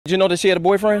Did you know that she had a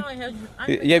boyfriend? I ain't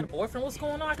had a boyfriend. What's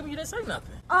going on? How come you didn't say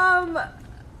nothing? I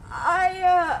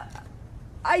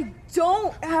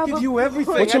don't have Give you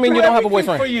everything. What you mean you don't have a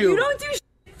boyfriend? For you. You don't do shit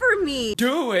for me.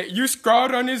 Do it. You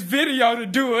scrolled on this video to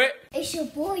do it. It's your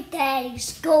boy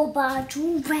Daddy's Go by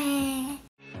Joovier.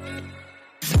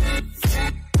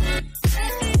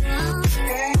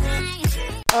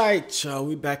 Alright, y'all,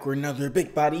 we back with another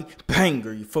big body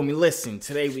banger. You feel me? Listen,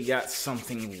 today we got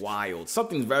something wild,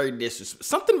 something very disrespectful,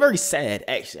 something very sad,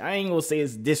 actually. I ain't gonna say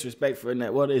it's disrespectful in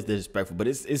that, well, it is disrespectful, but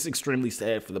it's extremely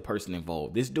sad for the person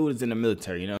involved. This dude is in the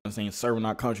military, you know what I'm saying, serving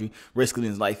our country, risking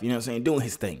his life, you know what I'm saying, doing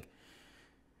his thing.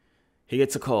 He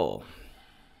gets a call.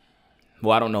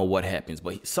 Well, I don't know what happens,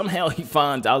 but somehow he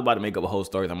finds, I was about to make up a whole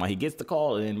story, he gets the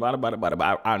call and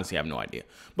I honestly have no idea.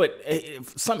 But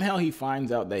somehow he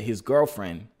finds out that his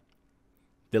girlfriend,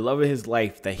 the love of his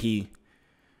life that he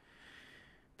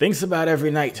thinks about every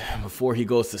night before he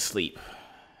goes to sleep,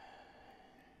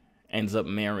 ends up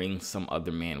marrying some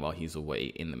other man while he's away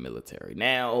in the military.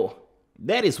 Now,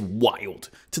 that is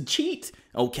wild. To cheat,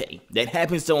 okay, that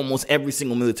happens to almost every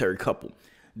single military couple.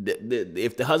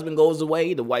 If the husband goes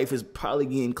away, the wife is probably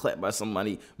getting clapped by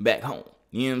somebody back home.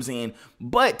 You know what I'm saying?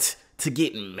 But to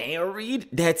get married,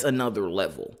 that's another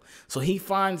level. So he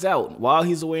finds out while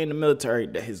he's away in the military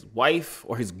that his wife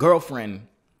or his girlfriend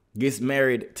gets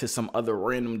married to some other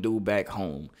random dude back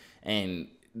home. And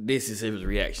this is his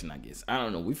reaction, I guess. I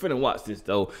don't know. We finna watch this,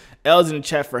 though. L's in the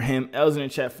chat for him. L's in the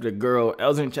chat for the girl.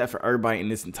 L's in the chat for everybody in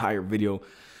this entire video.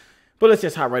 But let's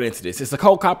just hop right into this. It's a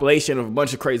whole compilation of a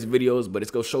bunch of crazy videos, but it's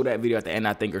gonna show that video at the end,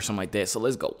 I think, or something like that. So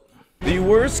let's go. The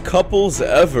worst couples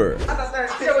ever.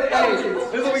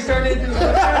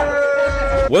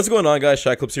 What's going on, guys?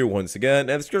 Shy Clips here once again,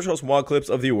 and this is shows wild clips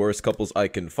of the worst couples I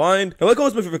can find. Now, like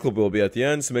always, my favorite clip will be at the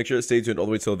end, so make sure to stay tuned all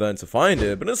the way till then to find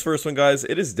it. But in this first one, guys,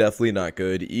 it is definitely not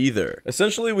good either.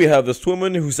 Essentially, we have this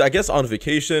woman who's, I guess, on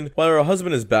vacation while her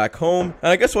husband is back home,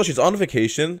 and I guess while she's on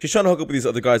vacation, she's trying to hook up with these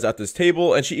other guys at this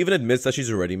table, and she even admits that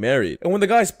she's already married. And when the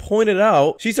guys point it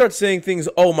out, she starts saying things,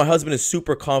 oh, my husband is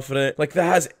super confident, like that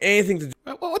has anything to do.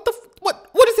 What does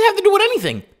it have to do with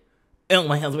anything? Oh,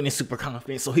 my husband is super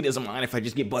confident, so he doesn't mind if I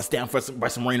just get bust down by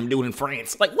some random dude in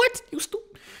France. Like, what? You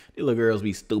stupid. These little girls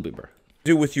be stupid, bro.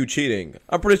 Do with you cheating.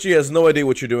 I'm pretty sure he has no idea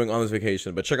what you're doing on this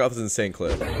vacation, but check out this insane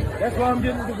clip. That's why I'm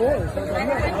getting divorced.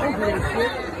 I'm doing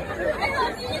shit.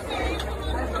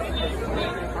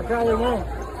 I probably won't.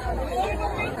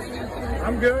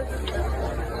 I'm good.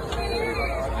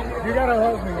 You got a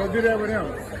husband, go do that with him.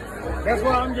 That's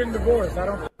why I'm getting divorced. I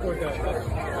don't with that.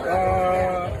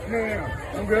 No,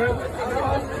 I'm good.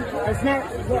 It's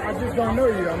not, look, I just don't know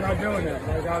you. I'm not doing it.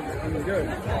 Like, I'm good.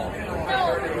 So,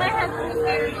 my husband's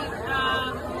very,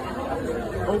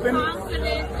 Open?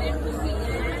 confident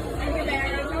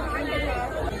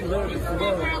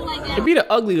and It be the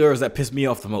ugly girls that piss me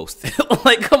off the most.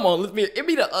 Like, come on, it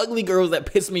be the ugly girls that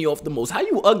piss me off the most. How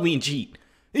you ugly and cheat?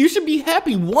 You should be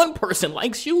happy one person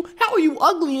likes you. How are you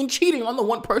ugly and cheating on the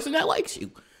one person that likes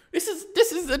you? This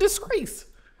is a disgrace.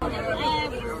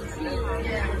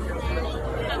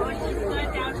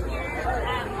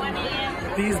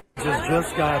 These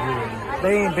just got here.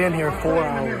 They ain't been here 4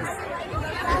 hours.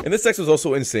 And this text was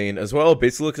also insane as well.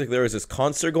 Basically looks like there is this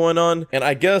concert going on, and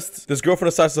I guess this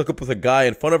girlfriend decides to hook up with a guy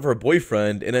in front of her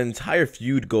boyfriend, and an entire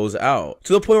feud goes out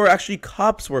to the point where actually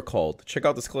cops were called. Check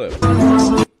out this clip.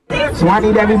 So I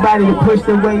need everybody to push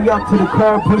their way up to the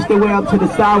curb, push their way up to the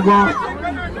sidewalk.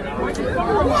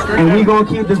 And we gonna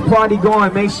keep this party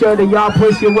going. Make sure that y'all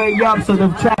push your way up so the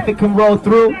traffic can roll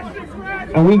through.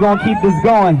 And we gonna keep this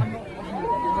going.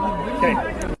 Okay.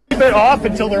 Keep it off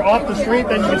until they're off the street,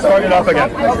 then you can start it up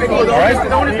again. All right?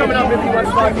 No one is coming up if you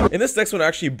want. And this next one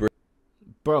actually,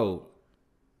 bro,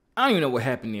 I don't even know what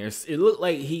happened there. It looked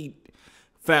like he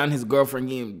found his girlfriend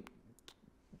getting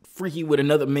freaky with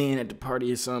another man at the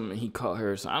party or something, and he caught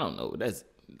her. So I don't know. That's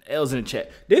L's in the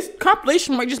chat. This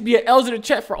compilation might just be an L's in the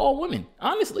chat for all women,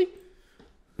 honestly.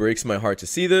 breaks my heart to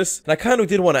see this, and I kind of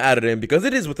did want to add it in because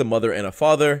it is with a mother and a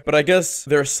father, but I guess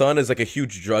their son is like a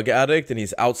huge drug addict and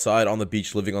he's outside on the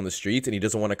beach living on the streets and he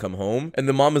doesn't want to come home, and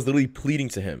the mom is literally pleading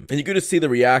to him, and you get to see the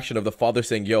reaction of the father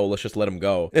saying, yo, let's just let him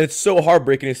go. And it's so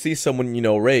heartbreaking to see someone, you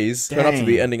know, raised turn out to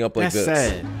be ending up like this.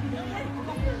 Sad.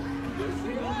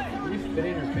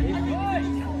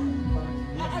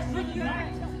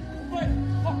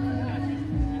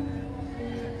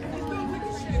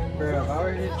 Bro, if I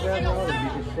were his dad, I would be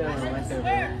just chilling right there,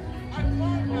 bro.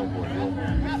 Oh boy,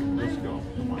 let's go.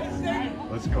 Come on.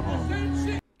 Let's go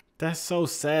home. That's so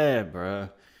sad, bro.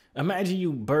 Imagine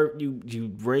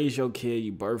you raise your kid,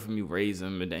 you birth him, you raise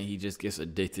him, and then he just gets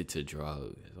addicted to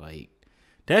drugs. Like,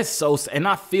 That's so sad. And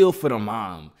I feel for the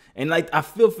mom. And like I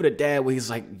feel for the dad where he's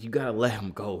like, you gotta let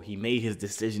him go. He made his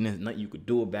decision. There's nothing you could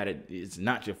do about it. It's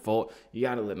not your fault. You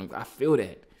gotta let him go. I feel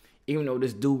that. Even though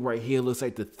this dude right here looks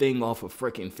like the thing off of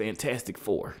freaking Fantastic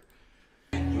Four.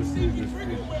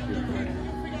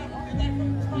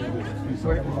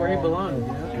 Where he belongs,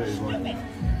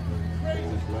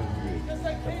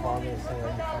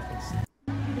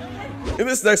 In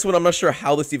this next one, I'm not sure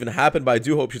how this even happened, but I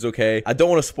do hope she's okay. I don't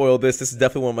want to spoil this. This is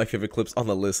definitely one of my favorite clips on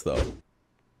the list, though.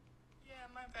 Yeah,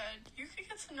 my bad. You can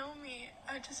get to know me.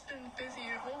 I just been busy.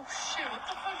 Oh shit, what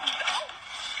the fuck is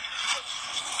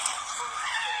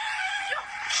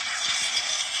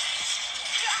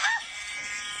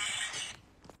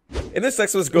that? In this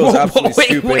next one, this girl is absolutely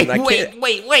stupid. Wait, and I can't...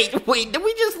 wait. Did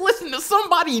we just listen to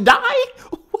somebody die?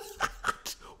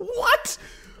 What?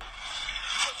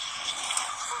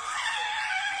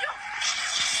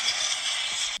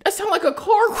 That sounds like a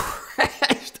car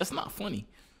crash. That's not funny.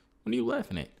 What are you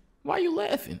laughing at? Why are you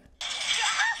laughing?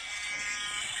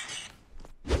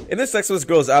 In this next one, this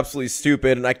girl is absolutely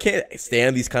stupid, and I can't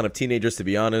stand these kind of teenagers, to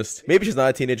be honest. Maybe she's not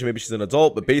a teenager, maybe she's an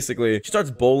adult, but basically, she starts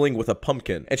bowling with a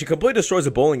pumpkin, and she completely destroys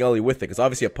a bowling alley with it, because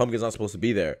obviously a pumpkin's not supposed to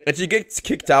be there. And she gets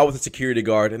kicked out with a security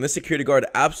guard, and this security guard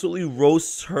absolutely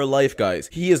roasts her life, guys.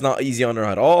 He is not easy on her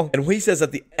at all, and what he says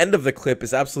at the end of the clip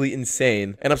is absolutely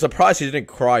insane, and I'm surprised she didn't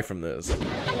cry from this.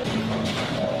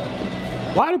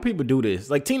 Why do people do this?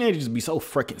 Like, teenagers be so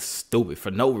freaking stupid for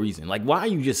no reason. Like, why are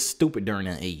you just stupid during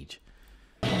that age?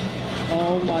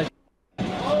 Oh my.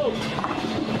 Oh!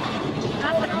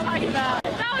 That's what I'm talking about.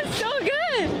 That was so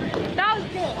good! That was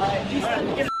good.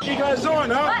 What you guys doing,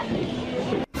 huh?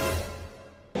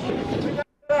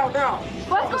 Now.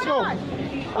 What's going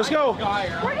on? Let's go.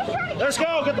 We're just trying to Let's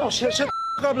go. Get those shit up.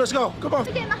 Let's go. Come on.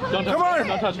 Don't Come on.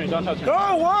 Don't touch me. Don't touch me.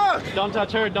 Go walk. Don't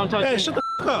touch her. Don't touch Hey, me. shut the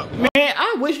up. Man,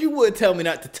 I wish you would tell me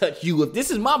not to touch you. If this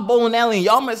is my bowling alley and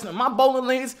y'all messing up my bowling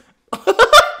lanes.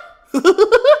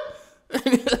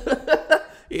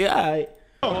 Yeah,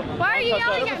 all right. Why are you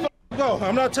yelling at me? Go.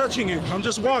 I'm not touching you. I'm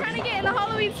just walking. I'm trying to get in the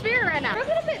Halloween spirit right now. You're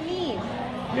a bit mean.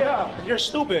 Yeah, you're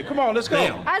stupid. Come on, let's go.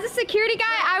 As a security guy,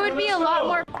 I would be a lot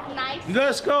more nice.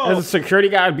 Let's go. As a security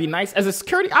guy, I'd be nice. As a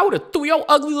security, I would have threw your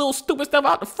ugly little stupid stuff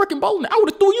out the freaking bowling. I would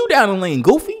have threw you down the lane,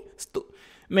 goofy.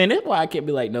 Man, that's why I can't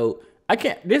be like, no, I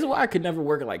can't. This is why I could never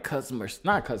work at like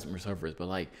not customer service, but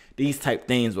like these type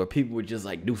things where people would just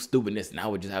like do stupidness and I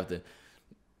would just have to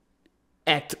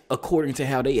act according to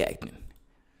how they acting.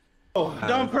 Oh,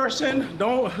 dumb person.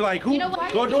 Don't like who? You know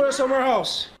what? Go do it somewhere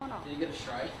else. Did you get a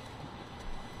strike?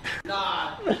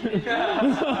 Nah.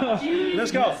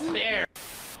 Let's go.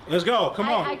 Let's go. Come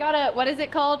on. I got a, what is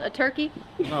it called? A turkey?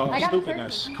 No, I got a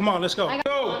stupidness. turkey. Come on, let's go.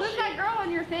 Go. Who's that girl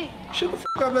on your thing? Shut the f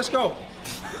up. Let's go.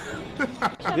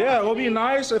 Yeah, it would be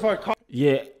nice if I call.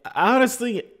 Yeah,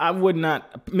 honestly, I would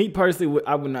not. Me personally,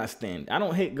 I would not stand. I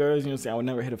don't hit girls. You know what I'm saying? I would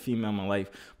never hit a female in my life.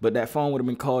 But that phone would have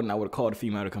been called, and I would have called a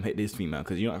female to come hit this female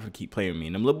because you don't have to keep playing with me.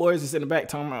 And them little boys that's in the back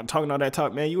talking all that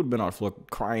talk, man, you would have been on the floor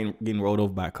crying, getting rolled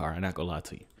over by a car. I'm not gonna lie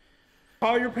to you.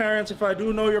 Call your parents. If I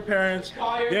do know your parents,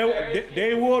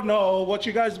 they will know what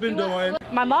you guys been doing.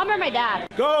 My mom or my dad?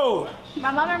 Go.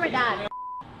 My mom or my dad?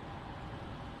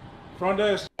 Front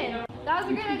desk. That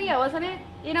was a good idea, wasn't it?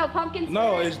 You know, pumpkin spirit.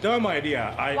 No, it's dumb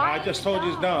idea. I just told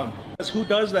you it's dumb. Who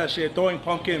does that shit? Throwing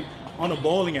pumpkin on a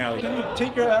bowling alley. Can you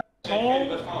take your ass home?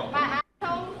 My ass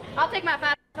home? I'll take my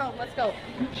fat ass home. Let's go.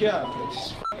 Yeah.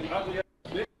 It's ugly. I'm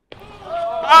taking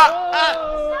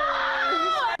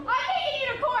you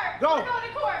to court. Go. We're going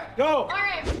to court. Go. All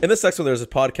right. In this section, there's a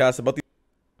podcast about the...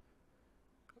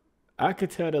 I could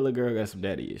tell that little girl got some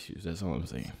daddy issues. That's all I'm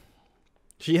saying.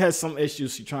 She has some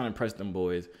issues. She trying to impress them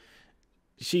boys.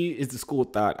 She is the school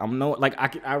thought. I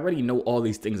already know all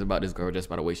these things about this girl just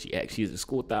by the way she acts. She's a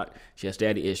school thought. She has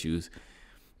daddy issues.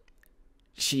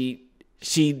 She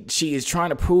is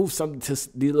trying to prove something to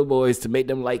these little boys to make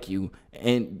them like you,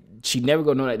 and she never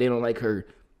gonna know that they don't like her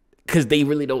because they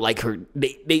really don't like her.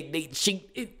 There's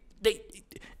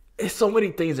so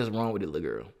many things that's wrong with the little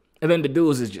girl, and then the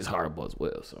dudes is just horrible as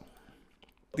well. So.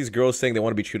 These girls saying they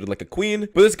want to be treated like a queen,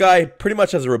 but this guy pretty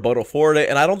much has a rebuttal for it,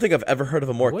 and I don't think I've ever heard of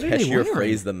a more catchier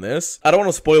phrase than this. I don't want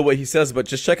to spoil what he says, but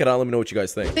just check it out. Let me know what you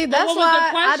guys think. See, that's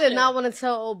why I did not want to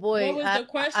tell old boy.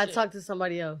 I talked to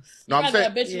somebody else. No, I'm saying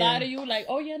a bitch lie to you like,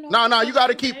 oh yeah, no. No, you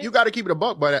gotta keep it a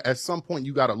buck, but at some point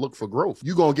you gotta look for growth.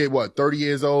 You gonna get what, 30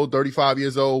 years old, 35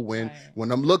 years old when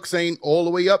them looks ain't all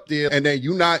the way up there, and then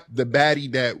you not the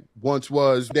baddie that once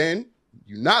was. Then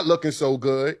you're not looking so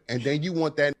good, and then you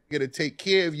want that nigga to take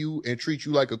care of you and treat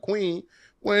you like a queen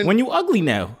when you ugly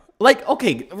now. Like,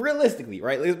 okay, realistically,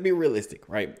 right? Let's be realistic,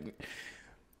 right?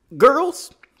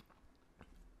 Girls,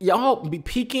 y'all be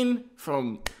peaking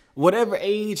from whatever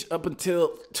age up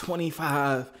until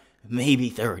 25, maybe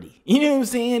 30. You know what I'm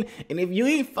saying? And if you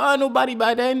ain't find nobody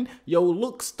by then, your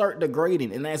looks start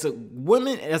degrading. And as a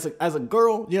woman, as a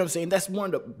girl, you know what I'm saying? That's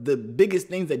one of the biggest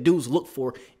things that dudes look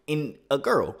for in a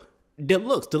girl. The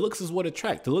looks is what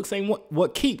attracts. The looks ain't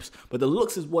what keeps, but the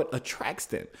looks is what attracts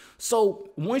them. So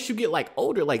once you get like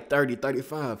older, like 30,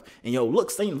 35, and your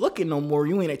looks ain't looking no more,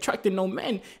 you ain't attracting no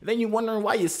men, then you wondering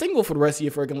why you're single for the rest of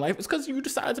your freaking life. It's because you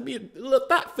decided to be a little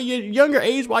thought for your younger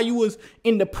age while you was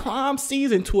in the prime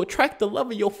season to attract the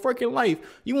love of your freaking life.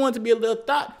 You wanted to be a little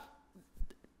thought,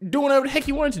 doing whatever the heck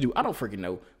you wanted to do. I don't freaking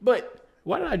know. But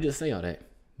why did I just say all that?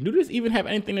 Do this even have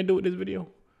anything to do with this video?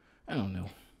 I don't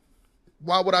know.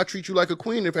 Why would I treat you like a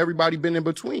queen if everybody been in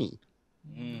between?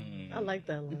 I like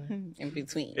that line. In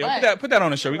between. Yeah, put that on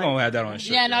the show. We're going to have that on the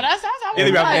show. Yeah, no, that's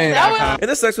And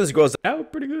this next one's girls. That was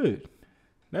pretty good.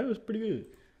 That was pretty good.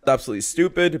 Absolutely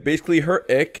stupid. Basically, her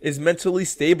ick is mentally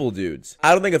stable dudes.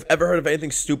 I don't think I've ever heard of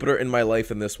anything stupider in my life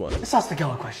than this one. Let's ask the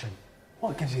girl a question.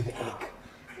 What gives you the ick?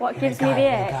 What gives me the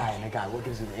ick? In a guy, what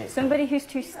gives you the ick? Somebody who's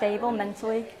too stable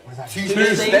mentally. Too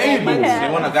stable? Yeah.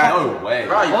 They want a guy? No way.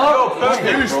 Right,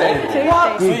 too stable.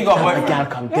 What? So you got what? A gal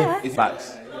come Yeah. It's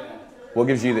facts. What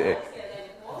gives you the ick?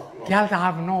 Gal to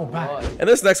have no back. And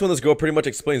this next one, this girl pretty much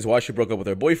explains why she broke up with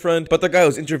her boyfriend, but the guy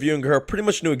who's interviewing her pretty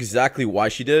much knew exactly why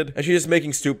she did, and she's just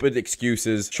making stupid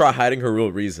excuses, try hiding her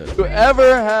real reason. You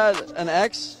ever had an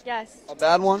ex? Yes. A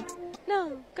bad one?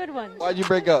 No, good one. Why'd you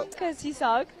break up? Because he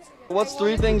sucked. What's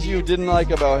 3 things you didn't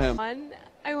like about him? 1,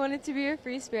 I wanted to be a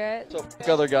free spirit. So f***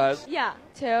 other guys. Yeah.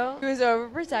 2, he was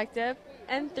overprotective.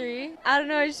 And 3, I don't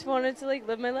know, I just wanted to like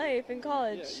live my life in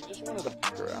college. Yeah, you just wanted to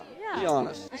f*** around. Yeah. Be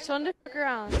honest. I just wanted to f***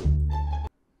 around.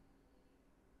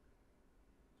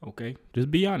 Okay, just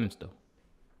be honest though.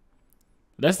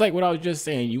 That's like what I was just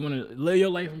saying. You want to live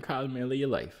your life in college, man, live your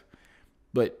life.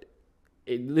 But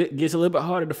it gets a little bit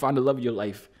harder to find the love of your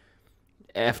life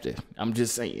after. I'm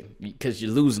just saying, because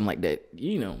you're losing like that.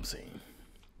 You know what I'm saying.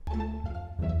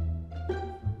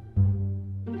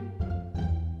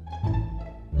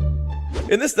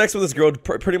 In this next one, this girl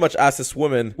pretty much asked this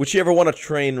woman, would she ever want a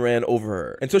train ran over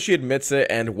her? Until she admits it,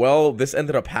 and well, this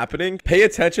ended up happening. Pay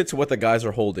attention to what the guys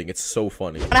are holding. It's so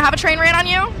funny. Wanna have a train ran on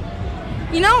you?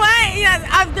 You know what?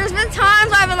 Yeah, there's been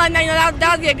times I've been like, no,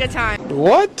 that would be a good time.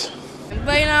 What?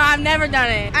 But you know, I've never done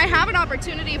it. I have an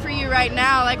opportunity for you right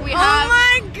now. Like we have. Oh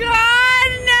my God,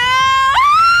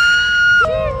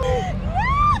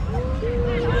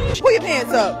 no! Pull your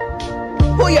pants up.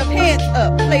 Pull your pants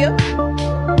up, player.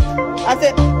 I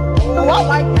said, oh, I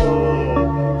like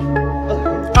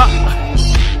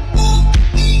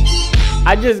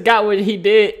I just got what he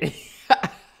did.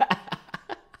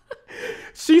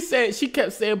 She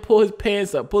kept saying pull his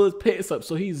pants up,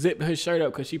 so he zipped her shirt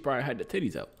up because she probably had the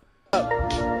titties out.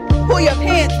 pull your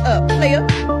pants up, player.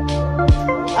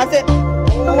 I said,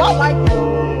 oh, I like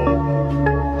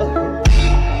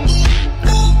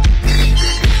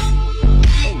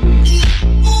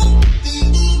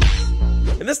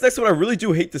And this next one, I really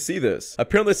do hate to see this.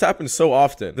 Apparently this happens so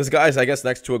often. This guy is, I guess,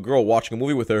 next to a girl watching a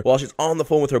movie with her while she's on the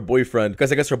phone with her boyfriend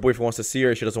because I guess her boyfriend wants to see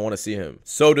her. She doesn't want to see him.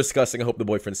 So disgusting. I hope the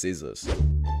boyfriend sees this.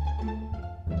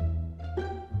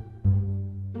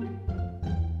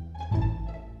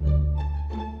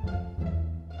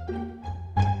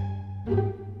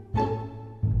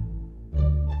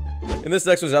 And this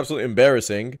next one is absolutely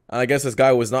embarrassing. And I guess this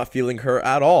guy was not feeling her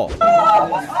at all. That's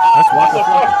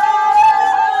Waka.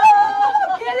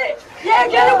 Yeah,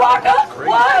 get it, Waka.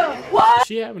 What? Is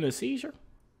she having a seizure?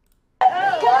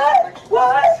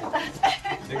 What?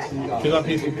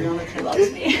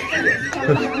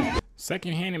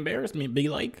 Secondhand embarrassment be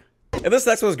like. And this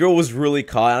next one's girl was really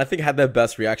caught, and I think had the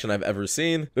best reaction I've ever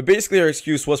seen. But basically her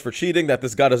excuse was for cheating, that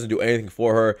this guy doesn't do anything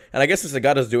for her. And I guess since the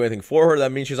guy doesn't do anything for her,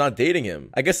 that means she's not dating him.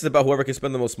 I guess it's about whoever can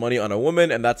spend the most money on a woman,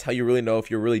 and that's how you really know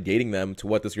if you're really dating them, to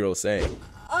what this girl is saying.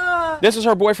 This is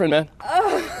her boyfriend, man.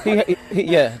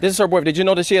 Yeah, this is her boyfriend. Did you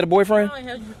know that she had a boyfriend? I ain't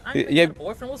had a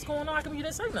boyfriend. What's going on? How come you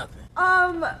didn't say nothing? I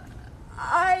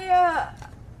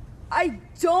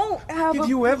don't have Give a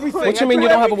you everything. What you mean you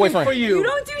don't have a boyfriend? For you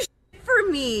don't do shit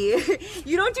for me.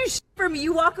 You don't do shit for me.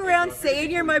 You walk around saying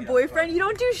you're my boyfriend. You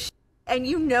don't do shit, and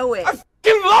you know it. I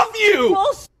fucking love you!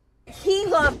 Bullshit. He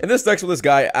loved. In this next one, this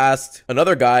guy asked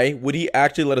another guy, would he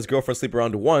actually let his girlfriend sleep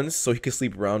around once so he could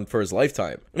sleep around for his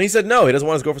lifetime? And he said no, he doesn't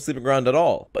want his girlfriend sleeping around at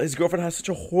all. But his girlfriend has such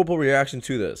a horrible reaction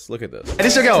to this. Look at this. Hey,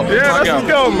 this your girl? Yeah, that's your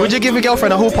girl, man. Would you give your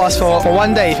girlfriend a hall pass for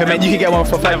 1 day if it meant you could get one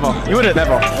for forever? You wouldn't,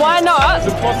 never. Why not?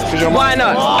 Why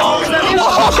not?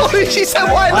 Oh, she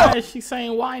said why not? Why is she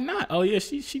saying why not? Oh yeah,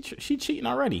 she cheating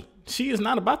already. She is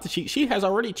not about to cheat. She has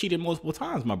already cheated multiple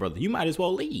times, my brother. You might as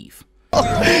well leave. Do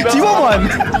you want one?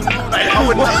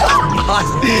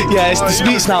 Yeah, it's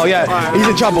disputes now. Yeah, he's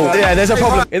in trouble. Yeah, there's a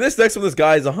problem. In this next one, this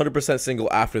guy is 100% single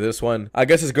after this one. I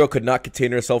guess this girl could not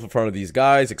contain herself in front of these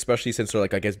guys, especially since they're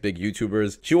like, I guess, big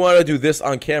YouTubers. She wanted to do this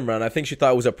on camera, and I think she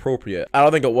thought it was appropriate. I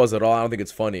don't think it was at all. I don't think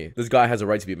it's funny. This guy has a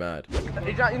right to be mad. You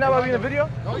know about being in a video?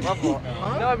 No, you know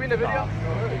about being in a video?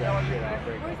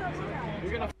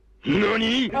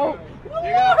 Nani? Oh.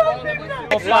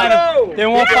 They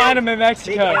won't find him in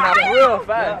Mexico. Real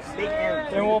fast.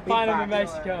 They won't find him in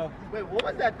Mexico. Wait, what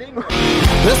was that thing?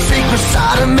 The secret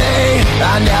side of me,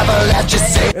 I never let you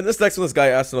see. In this next one, this guy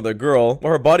asked another girl what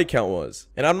her body count was.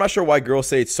 And I'm not sure why girls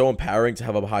say it's so empowering to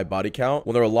have a high body count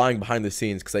when they're lying behind the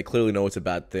scenes, because they clearly know it's a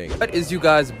bad thing. What is you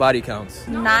guys' body counts?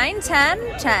 9,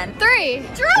 10, 10. 3.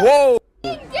 Whoa!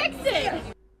 Dixon!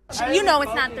 You know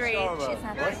it's not 3. She's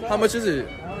not 3. How much is it?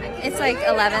 It's like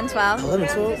 11, 12. 11,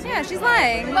 12? Yeah, she's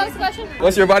lying. Next question.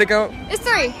 What's your body count? It's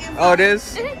 3. Oh, it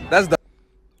is? That's the.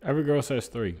 Every girl says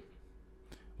 3.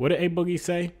 What did A Boogie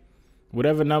say?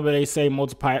 Whatever number they say,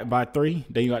 multiply it by 3,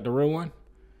 then you got the real one?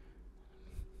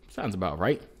 Sounds about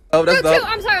right. Oh, that's Two.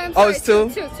 I'm sorry. Oh, it's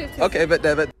 2? Two. Okay,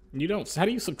 but. You don't. How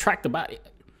do you subtract the body?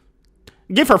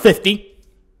 Give her 50.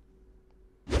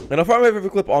 And I'll find my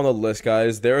favorite clip on the list,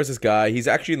 guys. There is this guy. He's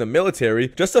actually in the military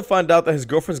just to find out that his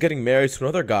girlfriend's getting married to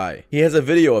another guy. He has a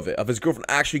video of it, of his girlfriend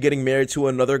actually getting married to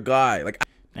another guy. Like,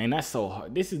 man, that's so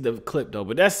hard. This is the clip, though,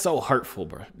 but that's so hurtful,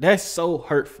 bro. That's so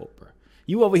hurtful, bro.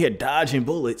 You over here dodging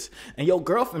bullets, and your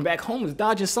girlfriend back home is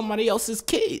dodging somebody else's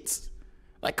kids.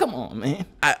 Like, come on, man.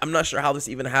 I'm not sure how this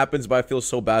even happens, but I feel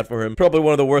so bad for him. Probably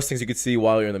one of the worst things you could see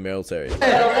while you're in the military.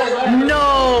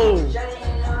 No!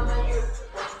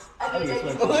 Look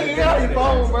at all these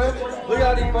phones, bro. Look at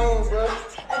all these phones, bro.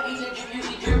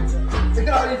 Look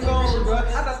at all these phones, bro. I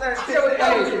thought that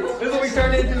this is what we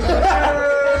turned into.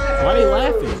 Why they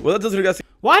laughing? Well, that does what you guys.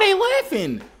 Why they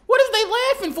laughing? What is they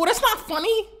laughing for? That's not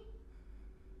funny.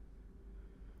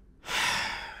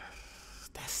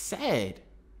 That's sad.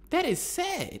 That is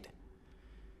sad.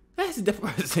 That's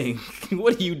depressing.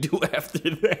 What do you do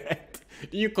after that?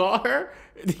 Do you call her?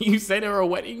 Do you send her a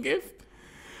wedding gift?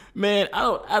 Man, I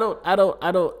don't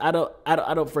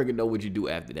freaking know what you do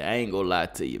after that. I ain't gonna lie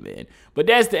to you, man. But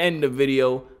that's the end of the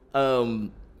video.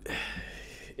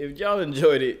 If y'all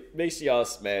enjoyed it, make sure y'all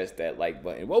smash that like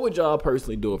button. What would y'all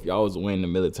personally do if y'all was in the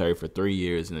military for 3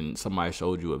 years and then somebody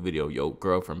showed you a video of your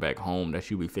girlfriend back home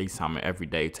that you be FaceTiming every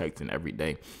day, texting every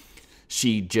day?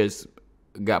 She just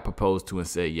got proposed to and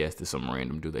said yes to some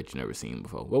random dude that you never seen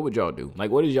before. What would y'all do?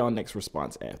 Like, what is y'all next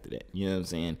response after that? You know what I'm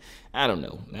saying? I don't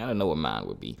know. I don't know what mine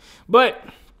would be. But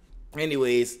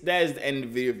anyways, that is the end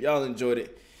of the video. If y'all enjoyed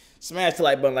it, smash the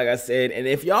like button like I said. And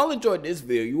if y'all enjoyed this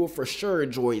video, you will for sure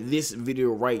enjoy this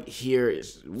video right here.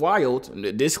 It's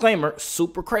wild. Disclaimer,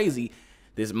 super crazy.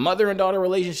 This mother and daughter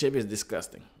relationship is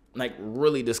disgusting. Like,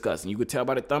 really disgusting. You could tell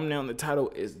by the thumbnail and the title.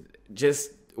 Is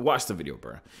just watch the video,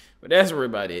 bro. But that's really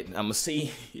about it. I'm going to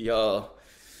see y'all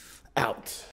out.